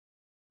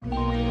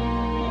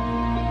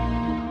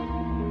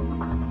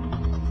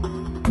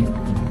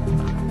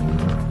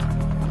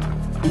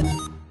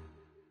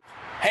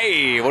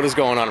Hey, what is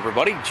going on,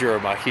 everybody?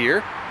 Jerma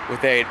here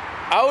with an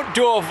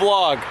outdoor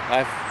vlog.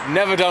 I've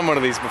never done one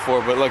of these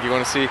before, but look, you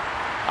want to see?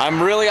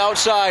 I'm really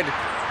outside.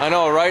 I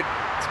know, right?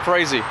 It's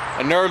crazy.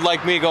 A nerd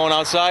like me going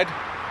outside?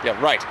 Yeah,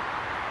 right.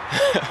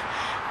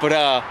 But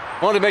I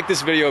wanted to make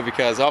this video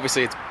because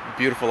obviously it's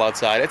beautiful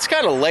outside. It's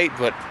kind of late,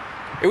 but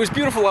it was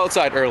beautiful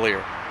outside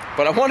earlier.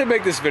 But I wanted to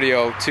make this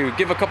video to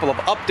give a couple of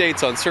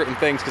updates on certain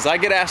things because I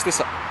get asked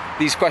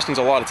these questions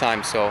a lot of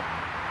times. So,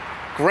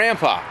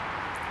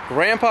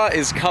 Grandpa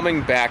is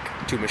coming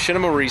back to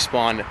Machinima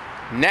Respawn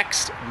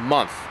next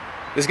month.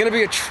 There's going to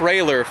be a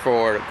trailer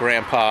for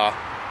Grandpa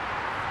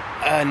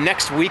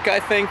next week,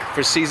 I think,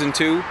 for Season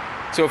 2.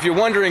 So if you're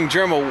wondering,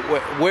 Jerma,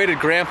 where did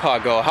Grandpa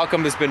go? How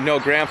come there's been no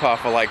Grandpa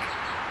for like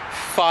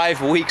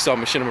 5 weeks on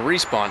Machinima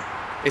Respawn?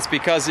 It's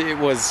because it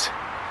was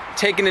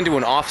taken into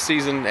an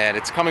off-season and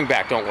it's coming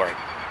back, don't worry.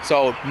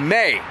 So,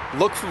 May,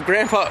 look for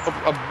Grandpa.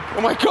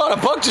 Oh my god,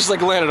 a bug just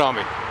like landed on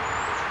me.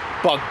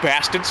 Bug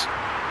bastards.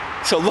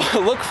 So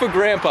look for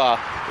Grandpa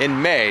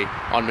in May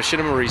on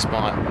Machinima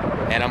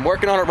Respawn, and I'm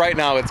working on it right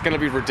now. It's going to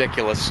be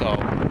ridiculous. So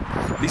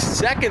the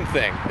second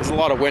thing is a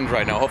lot of wind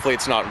right now. Hopefully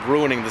it's not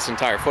ruining this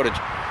entire footage.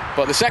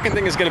 But the second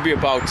thing is going to be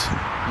about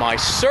my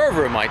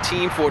server, my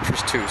Team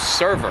Fortress 2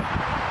 server.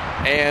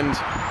 And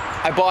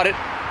I bought it.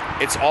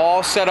 It's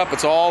all set up.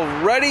 It's all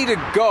ready to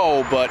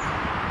go, but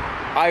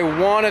I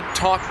want to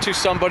talk to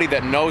somebody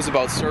that knows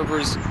about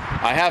servers.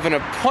 I have an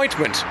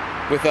appointment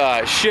with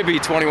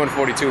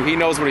Shibby2142. He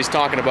knows what he's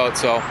talking about,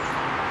 so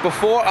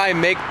before I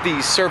make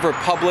the server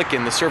public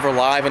and the server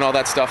live and all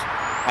that stuff,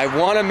 I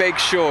want to make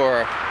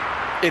sure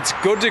it's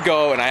good to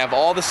go and I have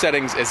all the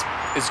settings as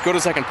good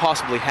as I can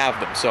possibly have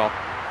them. So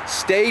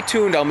stay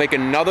tuned. I'll make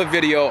another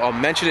video. I'll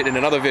mention it in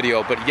another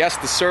video, but yes,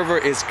 the server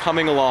is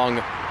coming along.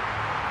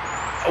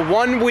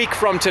 1 week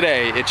from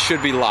today, it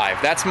should be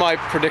live. That's my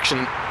prediction.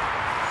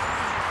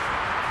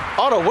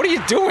 Otto, what are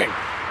you doing?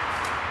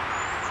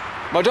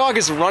 My dog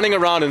is running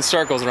around in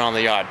circles around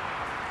the yard.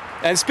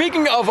 And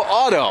speaking of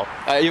Otto,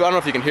 I don't know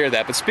if you can hear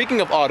that, but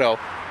speaking of Otto,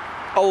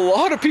 a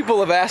lot of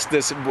people have asked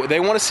this. They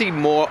want to see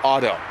more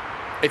Otto.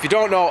 If you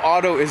don't know,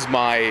 Otto is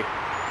my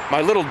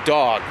little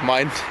dog,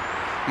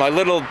 my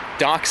little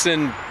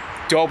Dachshund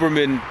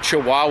Doberman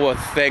Chihuahua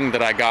thing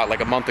that I got like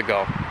a month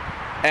ago.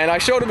 And I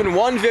showed him in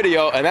one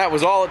video, and that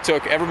was all it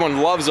took. Everyone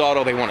loves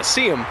Otto. They want to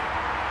see him.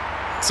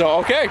 So,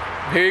 okay,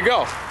 here you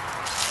go.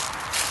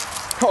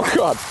 Oh,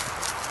 God.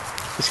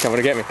 He's coming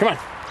to get me. Come on.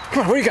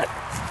 Come on, what do you got?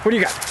 What do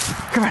you got?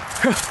 Come on.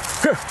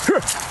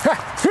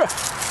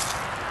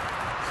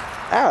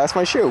 Ah, that's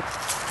my shoe.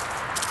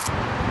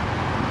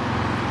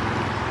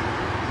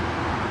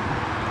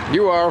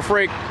 You are a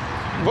freak.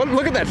 What?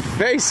 Look at that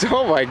face.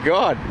 Oh, my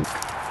God.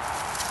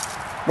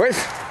 Wait,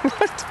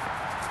 what?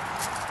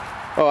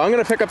 Oh, I'm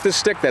going to pick up this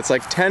stick that's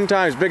like 10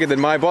 times bigger than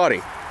my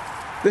body.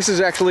 This is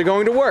actually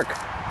going to work.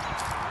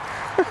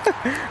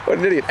 What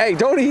an idiot. Hey,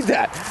 don't eat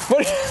that.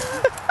 What?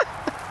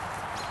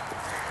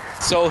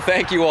 So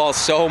thank you all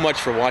so much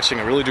for watching.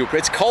 I really do.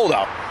 It's cold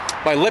out.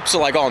 My lips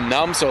are like all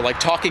numb, so like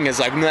talking is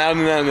like nah,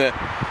 nah, nah.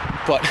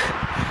 But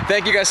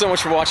thank you guys so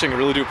much for watching. I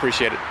really do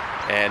appreciate it.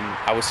 And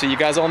I will see you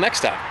guys all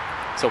next time.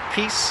 So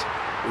peace,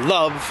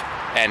 love,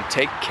 and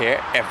take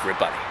care,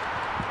 everybody.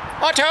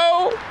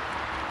 Otto!